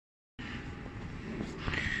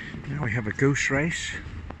Now we have a goose race.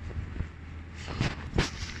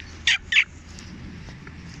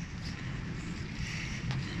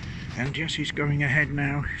 And Jesse's going ahead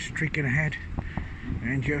now, streaking ahead,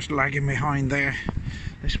 and just lagging behind there.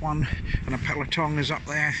 This one, and a peloton is up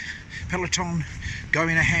there. Peloton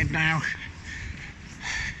going ahead now.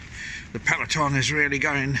 The peloton is really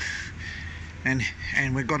going,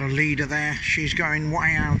 and we've got a leader there. She's going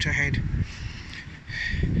way out ahead.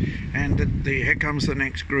 And here comes the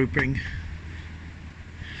next grouping.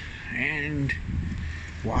 And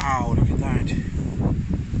wow, look at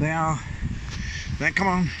that. There,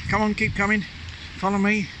 come on, keep coming. Follow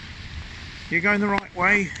me. You're going the right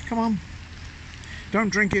way. Come on. Don't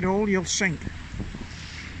drink it all, you'll sink.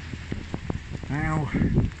 Now,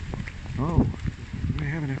 oh, we're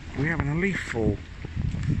having a leaf fall.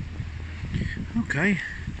 Okay.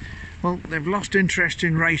 Well, they've lost interest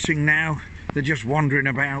in racing now. They're just wandering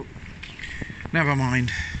about. Never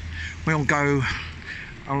mind. We'll go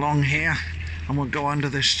along here and we'll go under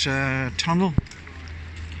this tunnel.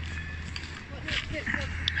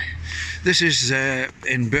 This is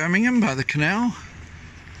in Birmingham, by the canal.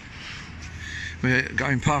 We're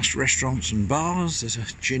going past restaurants and bars. There's a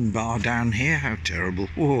gin bar down here. How terrible.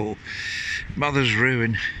 Whoa. Mother's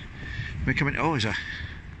ruin. We're coming... Oh,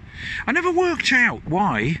 I never worked out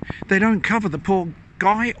why they don't cover the poor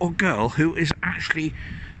guy or girl who is actually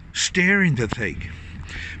steering the thing.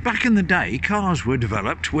 Back in the day, cars were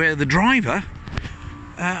developed where the driver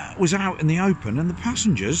was out in the open and the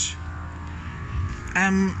passengers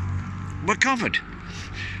were covered.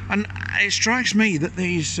 And it strikes me that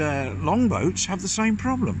these longboats have the same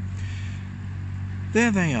problem.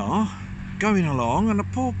 There they are, going along, and the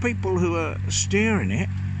poor people who are steering it,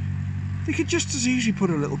 they could just as easily put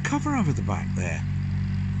a little cover over the back there.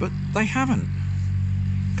 But they haven't.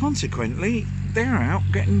 Consequently, they're out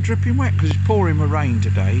getting dripping wet because it's pouring with rain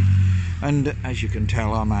today. And as you can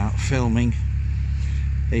tell, I'm out filming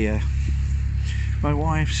here. My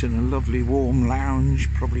wife's in a lovely warm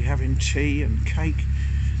lounge, probably having tea and cake.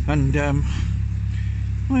 And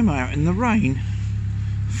I'm out in the rain,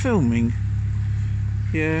 filming.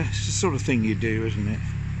 Yeah, it's the sort of thing you do, isn't it?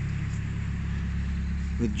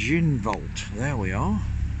 The Gin Vault, there we are.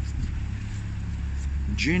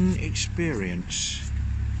 Gin experience.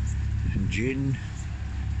 Gin.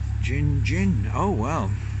 Oh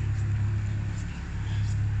well.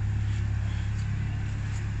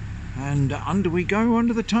 And under we go,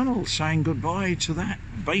 under the tunnel, saying goodbye to that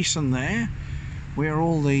basin there, where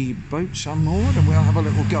all the boats are moored, and we'll have a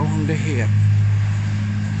little go under here.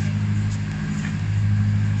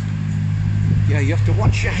 Yeah, you have to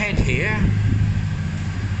watch your head here.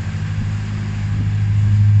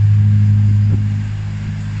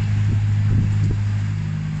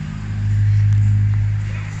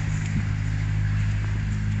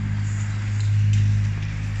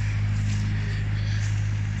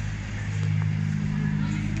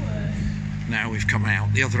 Now we've come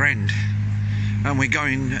out the other end and we're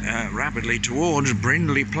going rapidly towards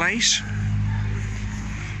Brindley Place.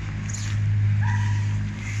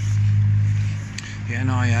 The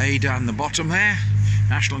NIA down the bottom there,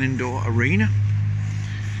 National Indoor Arena,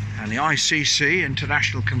 and the ICC,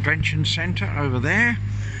 International Convention Centre, over there.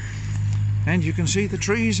 And you can see the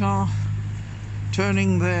trees are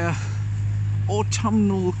turning their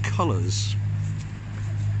autumnal colours.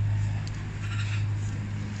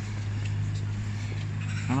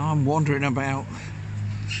 And I'm wandering about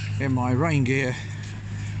in my rain gear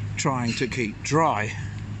trying to keep dry.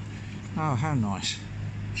 Oh, how nice.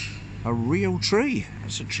 A real tree.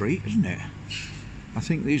 That's a treat, isn't it? I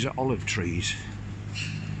think these are olive trees.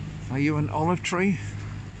 Are you an olive tree?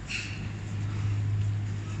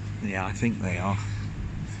 Yeah, I think they are.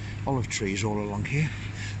 Olive trees all along here.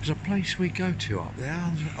 There's a place we go to up there.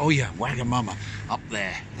 Oh yeah, Wagamama. Up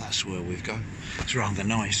there. That's where we go. It's rather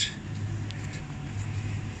nice.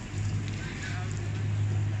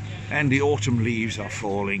 And the autumn leaves are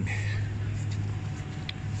falling.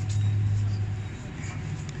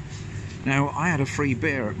 Now, I had a free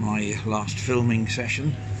beer at my last filming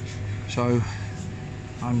session, so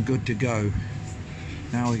I'm good to go.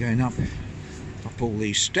 Now we're going up all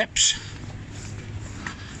these steps,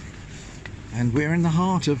 and we're in the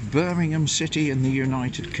heart of Birmingham City in the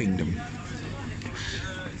United Kingdom.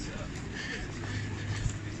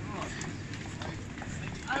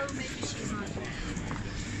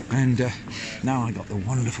 And now I got the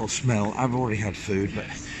wonderful smell. I've already had food, but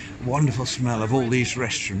wonderful smell of all these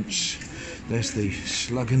restaurants. There's the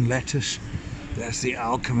Slug and Lettuce, there's the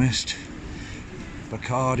Alchemist,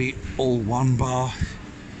 Bacardi All One Bar,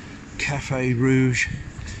 Cafe Rouge.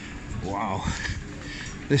 Wow,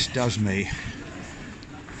 this does me.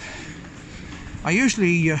 I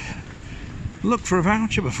usually look for a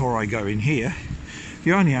voucher before I go in here.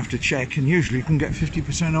 You only have to check, and usually you can get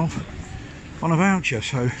 50% off on a voucher,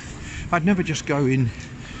 so I'd never just go in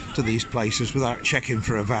to these places without checking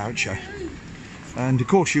for a voucher. And of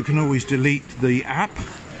course you can always delete the app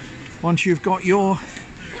once you've got your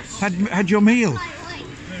had your meal.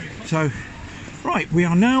 So right, we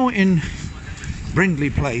are now in Brindley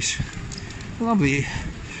Place. Lovely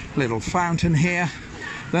little fountain here.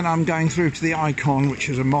 Then I'm going through to the Icon, which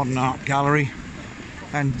is a modern art gallery,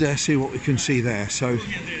 and see what we can see there. So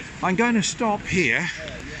I'm going to stop here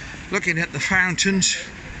looking at the fountains,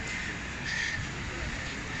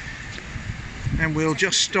 and we'll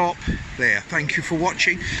just stop there. Thank you for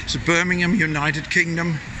watching. It's Birmingham, United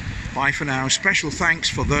Kingdom. Bye for now. Special thanks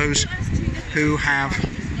for those who have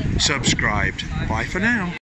subscribed. Bye for now.